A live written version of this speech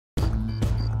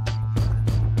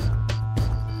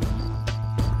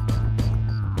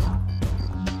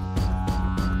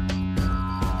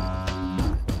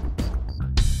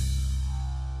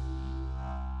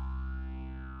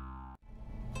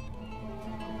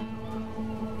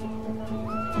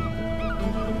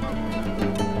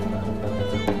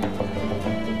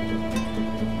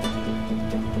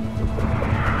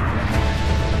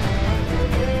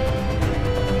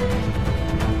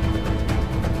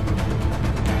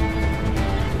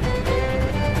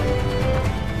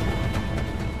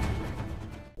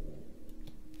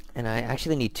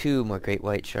actually need 2 more great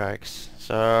white sharks.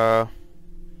 So,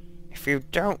 if you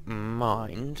don't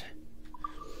mind,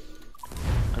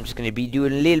 I'm just going to be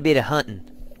doing a little bit of hunting.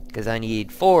 Because I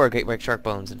need 4 great white shark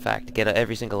bones, in fact, to get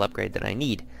every single upgrade that I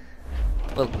need.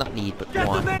 Well, not need, but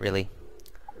want, really.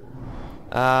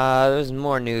 There's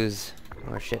more news.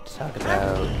 More shit to talk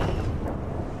about.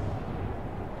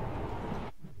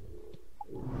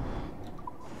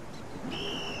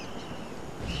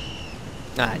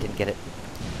 Ah, I didn't get it.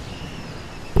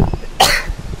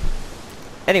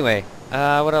 Anyway,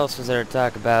 what else was there to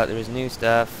talk about? There was new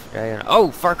stuff.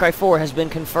 Oh, Far Cry 4 has been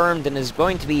confirmed and is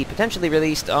going to be potentially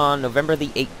released on November the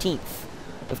 18th.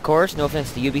 Of course, no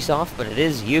offense to Ubisoft, but it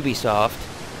is Ubisoft.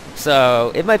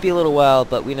 So, it might be a little while,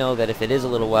 but we know that if it is a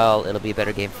little while, it'll be a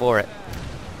better game for it.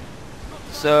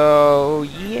 So,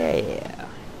 yeah.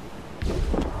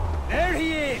 There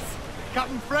he is!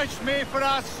 Cutting fresh meat for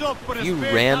our sup, but you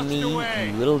ran me, you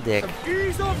little dick.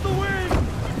 Ease off the wind!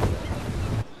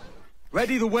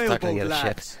 Ready the whaleboat,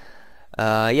 lads.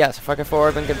 Yeah, so Far Cry 4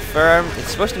 has been confirmed. It's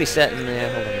supposed to be set in hold on,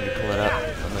 let me pull it up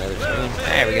on my other screen.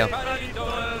 There we go.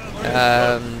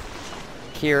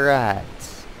 Kirat.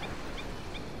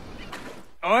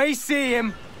 I see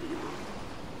him.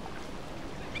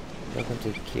 Welcome to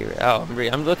Kira. Oh,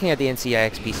 I'm looking at the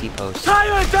NCIX PC post. Tie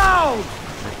her down!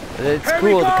 It's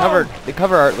cool. The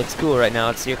cover art looks cool right now.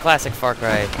 It's your classic Far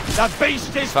Cry. That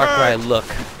beast is Far Cry look.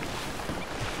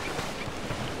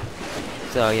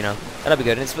 So you know that'll be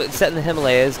good. And it's set in the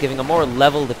Himalayas, giving a more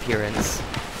leveled appearance.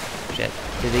 Shit.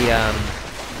 To the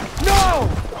No!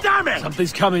 Damn it!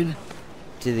 Something's coming.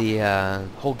 To the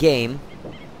whole game.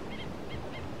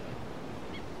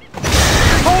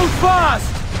 Hold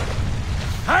fast!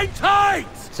 Hang tight!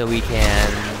 So we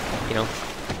can, you know,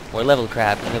 more leveled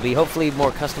crap, and there'll be hopefully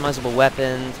more customizable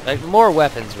weapons, more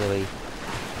weapons really.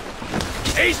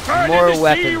 More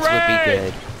weapons would be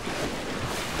good.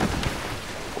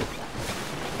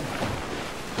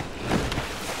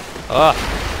 Oh.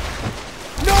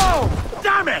 No!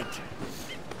 Damn it!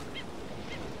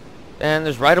 And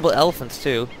there's rideable elephants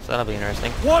too, so that'll be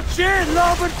interesting. Watch it,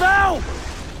 larboard bow!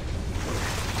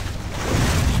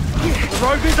 The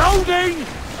rope is holding!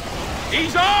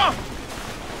 He's off!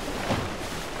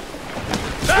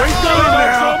 We're going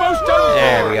now! Almost done.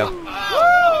 There we go.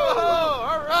 Oh,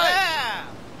 all right.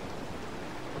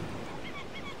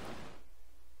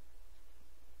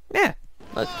 Yeah,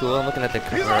 that's cool. I'm looking at the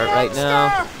cover art right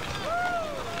now.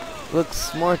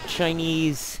 Looks more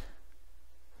Chinese.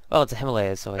 Well, it's a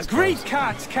Himalayas, so I suppose. Agreed,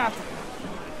 cats, Captain.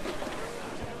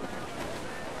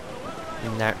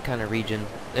 In that kind of region,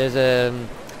 there's a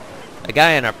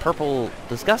guy in a purple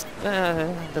disgust.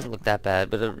 Doesn't look that bad,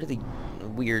 but a really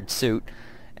weird suit,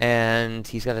 and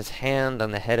he's got his hand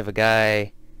on the head of a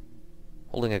guy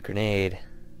holding a grenade,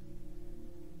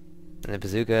 and a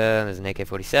bazooka, and there's an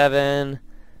AK-47.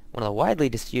 One of the widely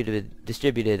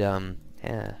distributed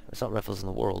assault rifles in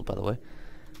the world, by the way.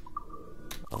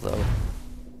 Although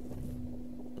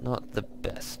not the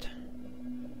best,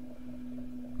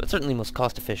 but certainly most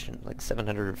cost efficient. Like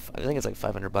 700. I think it's like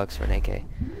 $500 for an AK.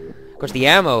 Of course, the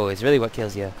ammo is really what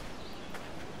kills you.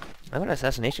 I have an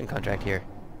assassination contract here.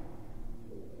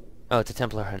 Oh, it's a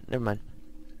Templar hunt. Never mind.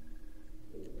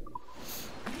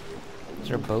 Is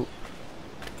there a boat?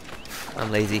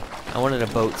 I'm lazy. I wanted a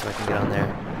boat so I can get on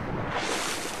there.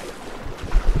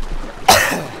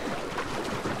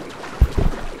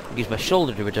 Use my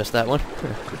shoulder to adjust that one.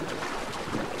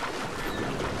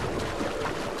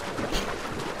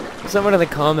 Someone in the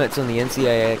comments on the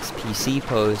NCIX PC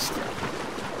post,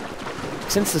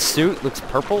 since the suit looks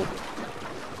purple,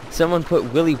 someone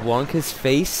put Willy Wonka's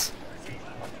face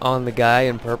on the guy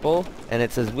in purple, and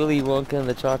it says Willy Wonka and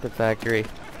the Chocolate Factory.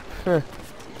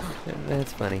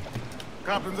 That's funny.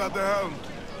 Captain's at the helm.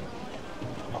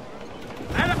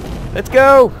 Let's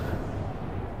go!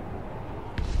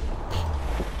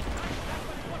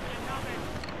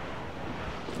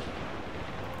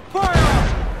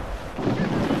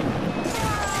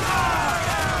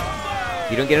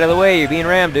 If you don't get out of the way, you're being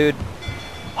rammed, dude.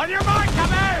 On your mark,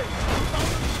 come out!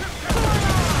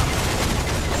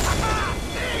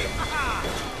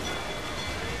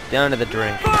 Down to the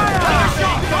drink.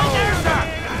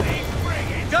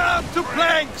 Down to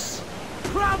planks!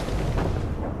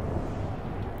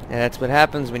 Yeah, that's what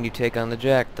happens when you take on the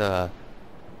Jackdaw.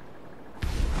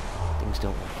 Things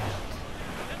don't work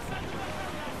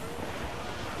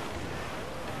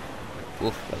out.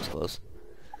 Oof, that was close.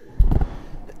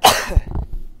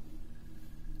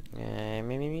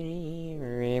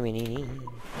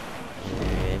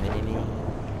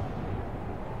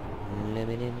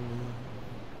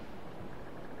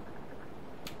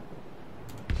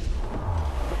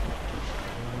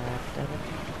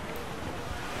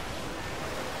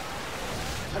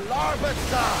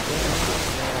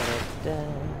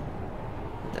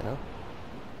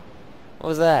 What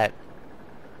was that?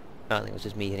 Oh, I think it was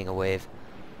just me hitting a wave.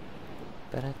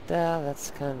 Ba-da-da,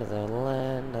 that's kind of the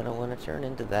land. I don't want to turn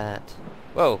into that.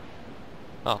 Whoa.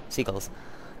 Oh, seagulls.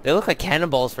 They look like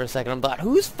cannonballs for a second. I thought,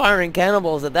 who's firing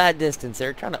cannonballs at that distance?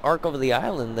 They're trying to arc over the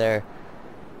island there.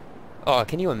 Oh,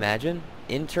 can you imagine?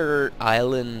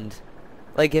 Inter-island...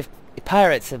 Like if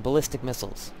pirates had ballistic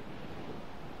missiles.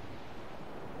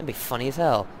 That'd be funny as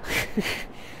hell.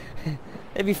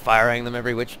 They'd be firing them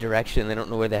every which direction. They don't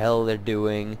know where the hell they're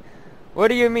doing. What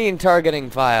do you mean targeting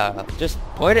fire? Just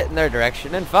point it in their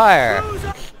direction and fire.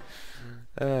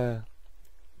 So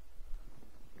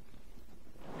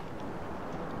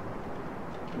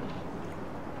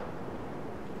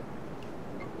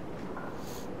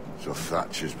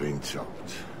Thatcher's been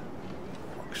topped.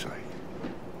 Fuck's sake.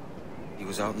 He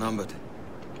was outnumbered.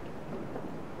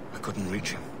 I couldn't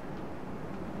reach him.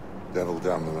 Devil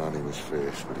damn the man he was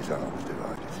fierce, but his heart was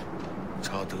divided. It's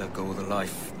hard to let go of the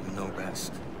life you know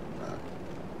best.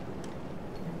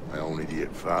 My own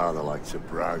idiot father liked to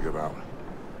brag about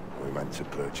how he meant to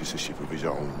purchase a ship of his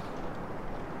own.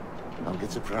 I'll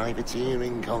get a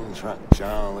privateering contract,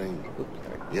 Charlie.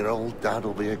 Your old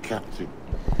dad'll be a captain.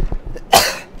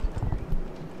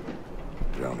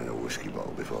 Drowned in a whiskey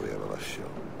bottle before he ever left shore.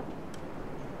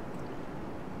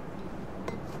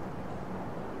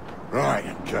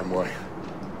 Right, Kenway.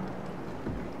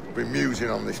 I've been musing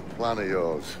on this plan of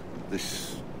yours.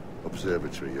 This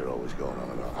observatory you're always going on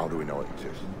about. How do we know it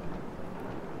exists?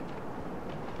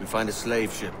 We find a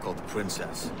slave ship called the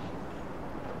Princess.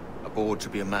 Aboard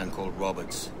should be a man called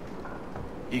Roberts.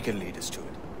 He can lead us to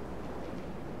it.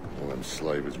 All them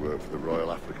slavers work for the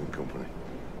Royal African Company.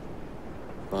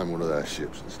 Find one of their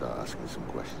ships and start asking some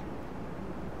questions.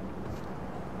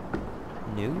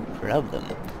 No problem.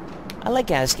 I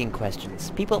like asking questions.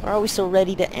 People are always so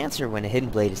ready to answer when a hidden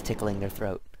blade is tickling their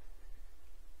throat.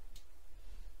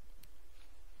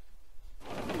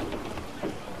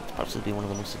 Possibly one of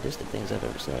the most sadistic things I've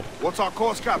ever said. What's our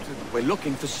course, Captain? We're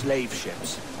looking for slave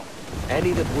ships.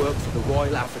 Any that work for the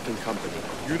Royal African Company.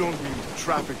 You don't mean to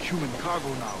traffic human cargo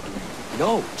now, do you?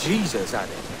 No, Jesus, at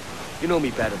it. You know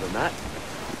me better than that.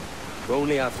 We're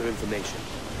only after information.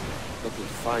 Looking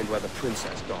to find where the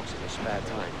Princess docks in her spare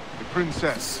time. The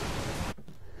Princess.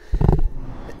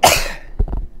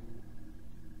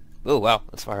 Oh, wow,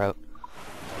 that's far out.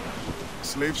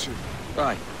 Slave ship.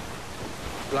 Aye.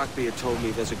 Blackbeard told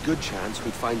me there's a good chance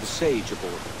we'd find the Sage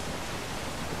aboard.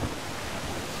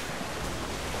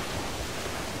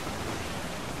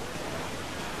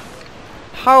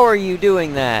 How are you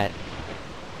doing that?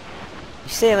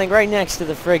 He's sailing right next to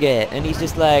the frigate, and he's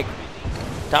just like,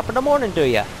 top of the morning to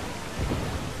ya.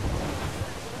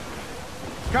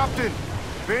 Captain,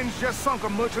 Vane's just sunk a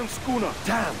merchant schooner.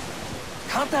 Damn!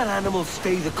 Can't that animal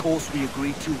stay the course we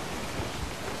agreed to?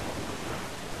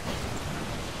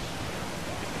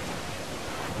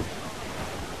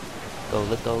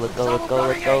 Let's go, let's go, let's go,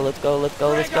 let's go, let's go, let's go,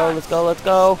 let's go, let's go, let's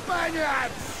go.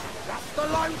 Spaniards! That's the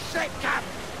lone ship, Cap!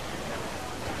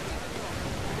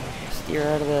 Steer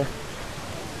out of the...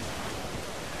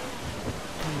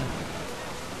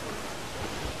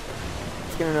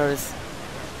 He's gonna notice.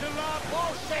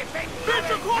 Get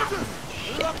your quarters!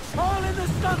 Looks all in the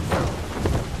stunsail!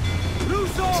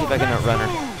 Loose Let's see if I can outrun her.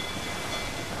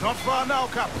 Not far now,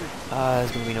 Captain.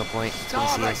 There's gonna be no point. It's gonna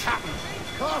see us. Captain!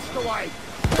 Cast away!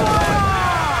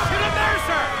 Fire! Get in there,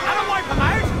 sir! That'll wipe them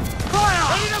out! Fire!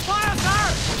 Ready to fire, sir!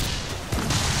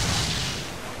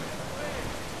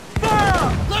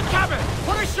 Fire! Look, Captain!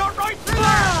 Put a shot right through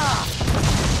there!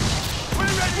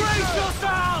 We're ready, brace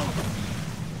yourselves!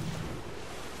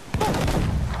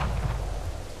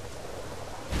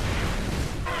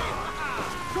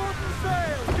 Shorten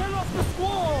sail! Get off the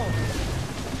squall!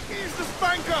 Ease the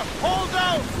spanker! Hold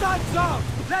down! Stands up!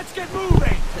 Let's get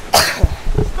moving!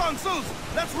 Consuls,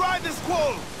 let's ride this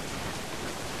squall!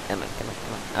 Come on, come on,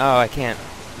 come on. Oh, I can't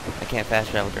fast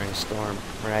travel during a storm,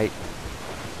 right?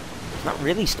 It's not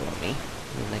really stormy.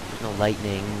 I mean, like, there's no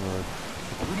lightning or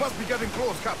We must be getting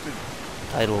close, Captain.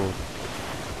 tidal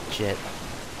shit.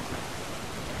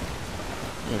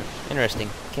 Interesting.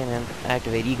 Can't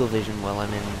activate eagle vision while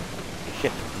I'm in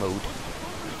ship mode.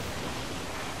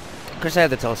 Of course, I have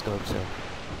the telescope, so...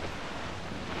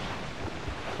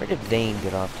 Where did Vane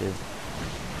get off to?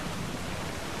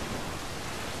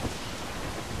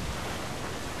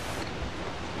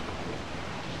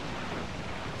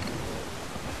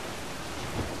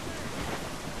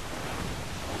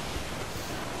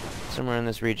 Somewhere in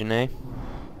this region, eh?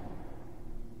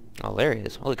 Oh, there he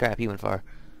is. Holy crap, he went far.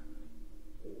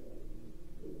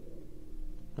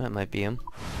 That might be him.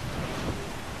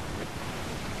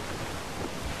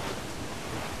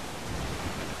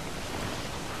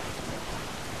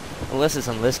 Unless it's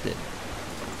unlisted.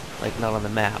 Like, not on the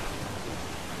map.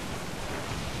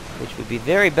 Which would be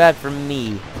very bad for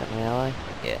me. Is that my ally?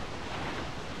 Yeah.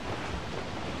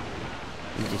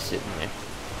 He's just sitting there.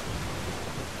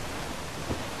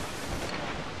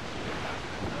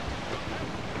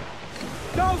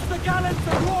 Douse the gallants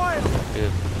and royals!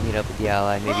 Gonna meet up with the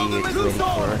ally. Maybe he's waiting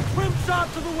for Crimps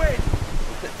out to the wind!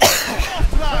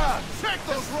 Check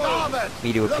the starboard!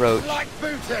 me to approach. Looks like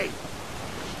booty!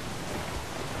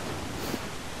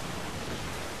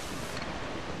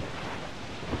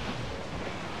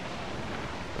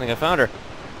 I think I found her.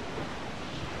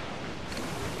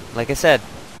 Like I said.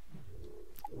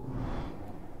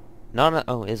 Not on,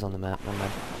 oh, it is on the map. Never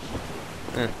mind.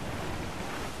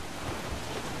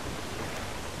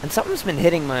 And something's been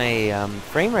hitting my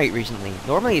frame rate recently.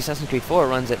 Normally Assassin's Creed 4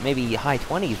 runs at maybe high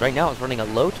 20s. Right now it's running at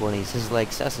low 20s. This is like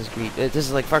Assassin's Creed. This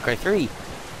is like Far Cry 3.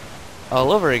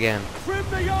 All over again. Trim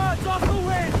the yards off the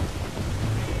wind!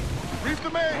 Reef the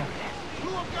main!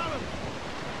 Blew up gallant!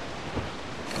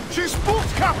 She's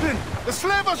spooked, Captain! The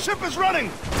slaver ship is running!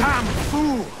 Damn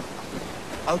fool!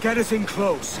 I'll get us in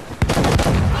close. Push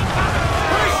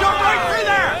shot right through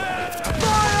there!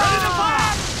 Fire! Ready to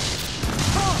fire!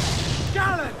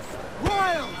 Gallants!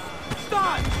 Royals!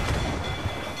 Start!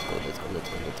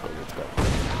 Let's go.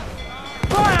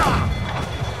 Fire!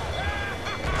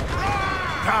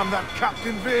 Damn that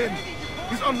Captain Vane!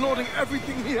 He's unloading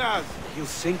everything he has! He'll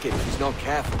sink it if he's not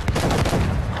careful.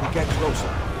 We'll get closer.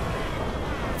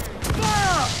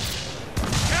 Fire!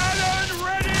 Cannon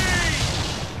ready!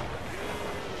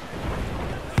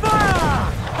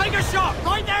 Fire! Take a shot!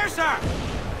 Right there, sir!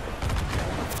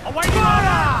 Away,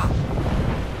 fire!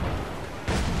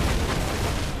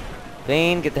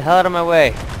 Vane, get the hell out of my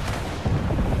way.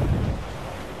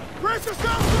 Brace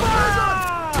yourself for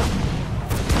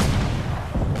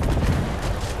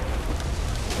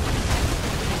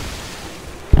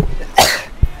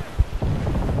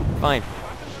Fine.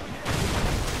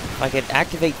 If I could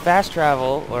activate fast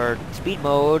travel or speed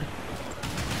mode.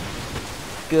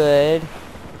 Good.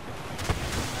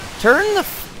 Turn the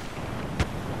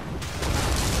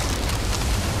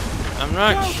I'm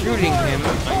not shooting him.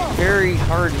 I'm very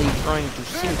hardly trying to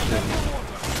sink him.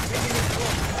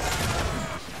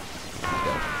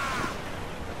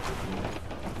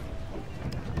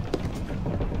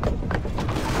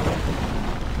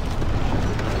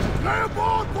 Lay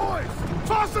aboard, boys!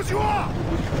 Fast as you are!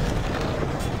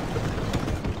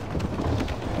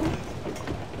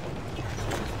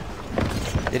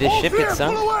 Did his ship get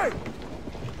sunk? Pull away!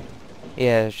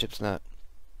 Yeah, his ship's not.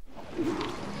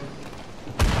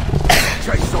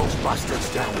 Chase those bastards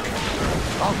down,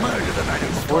 Captain. I'll murder the man who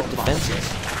Fort stole my defenses.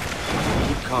 ship.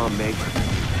 Keep calm, mate.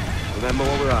 Remember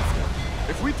what we're after.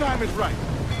 If we time it right,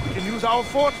 we can use our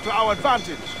fort to our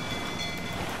advantage.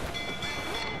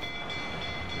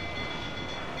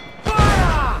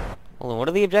 Hold on, what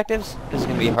are the objectives? This is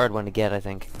gonna be a hard one to get, I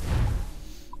think.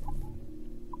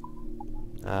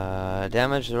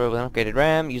 Damage the road with an upgraded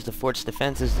ram. Use the fort's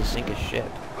defenses to sink a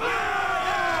ship.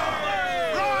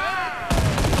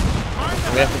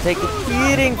 We have to take the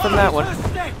beating from that one.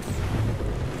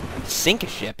 Sink a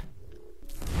ship?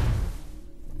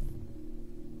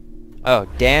 Oh,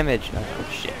 damage. Oh,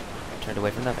 shit. Turned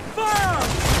away from nothing.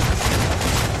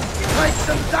 Take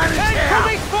some damage here!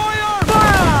 Fire!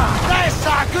 There's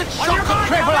a good shot to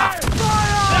cripple up!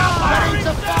 Now ready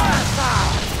to fire, sir!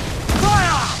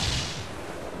 Fire!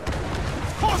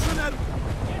 Caution them!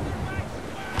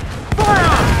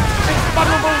 Fire! It's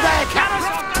vulnerable there, Captain!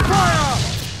 Fire!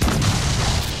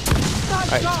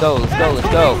 Alright, let's go, let's go, let's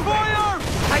go. Fire!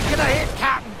 Taking a hit,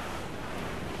 Captain!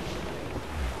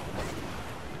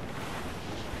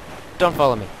 Don't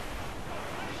follow me.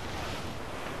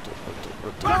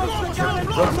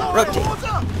 Rotate.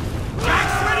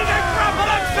 Jack's ready to grapple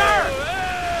it, sir!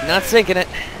 Not sinking it.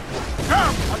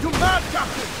 Damn! Are you mad,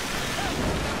 Captain?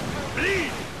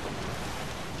 Bleed!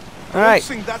 Alright.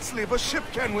 Sink that slaver ship,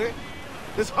 can we?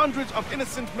 There's hundreds of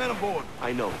innocent men aboard.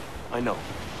 I know. I'm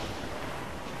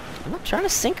not trying to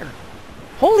sink her.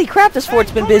 Holy crap, this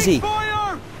fort's been busy.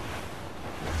 Fire!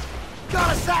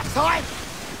 Got a sack time!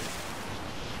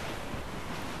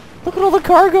 Look at all the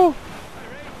cargo.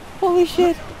 Holy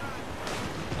shit.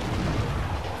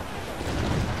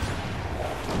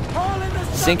 All in the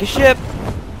Sink a ship.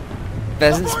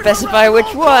 Doesn't specify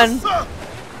which one.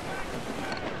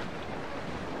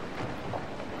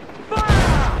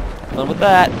 Fun with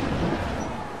that.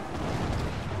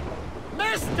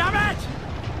 Miss, damn it!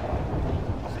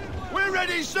 We're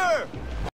ready, sir!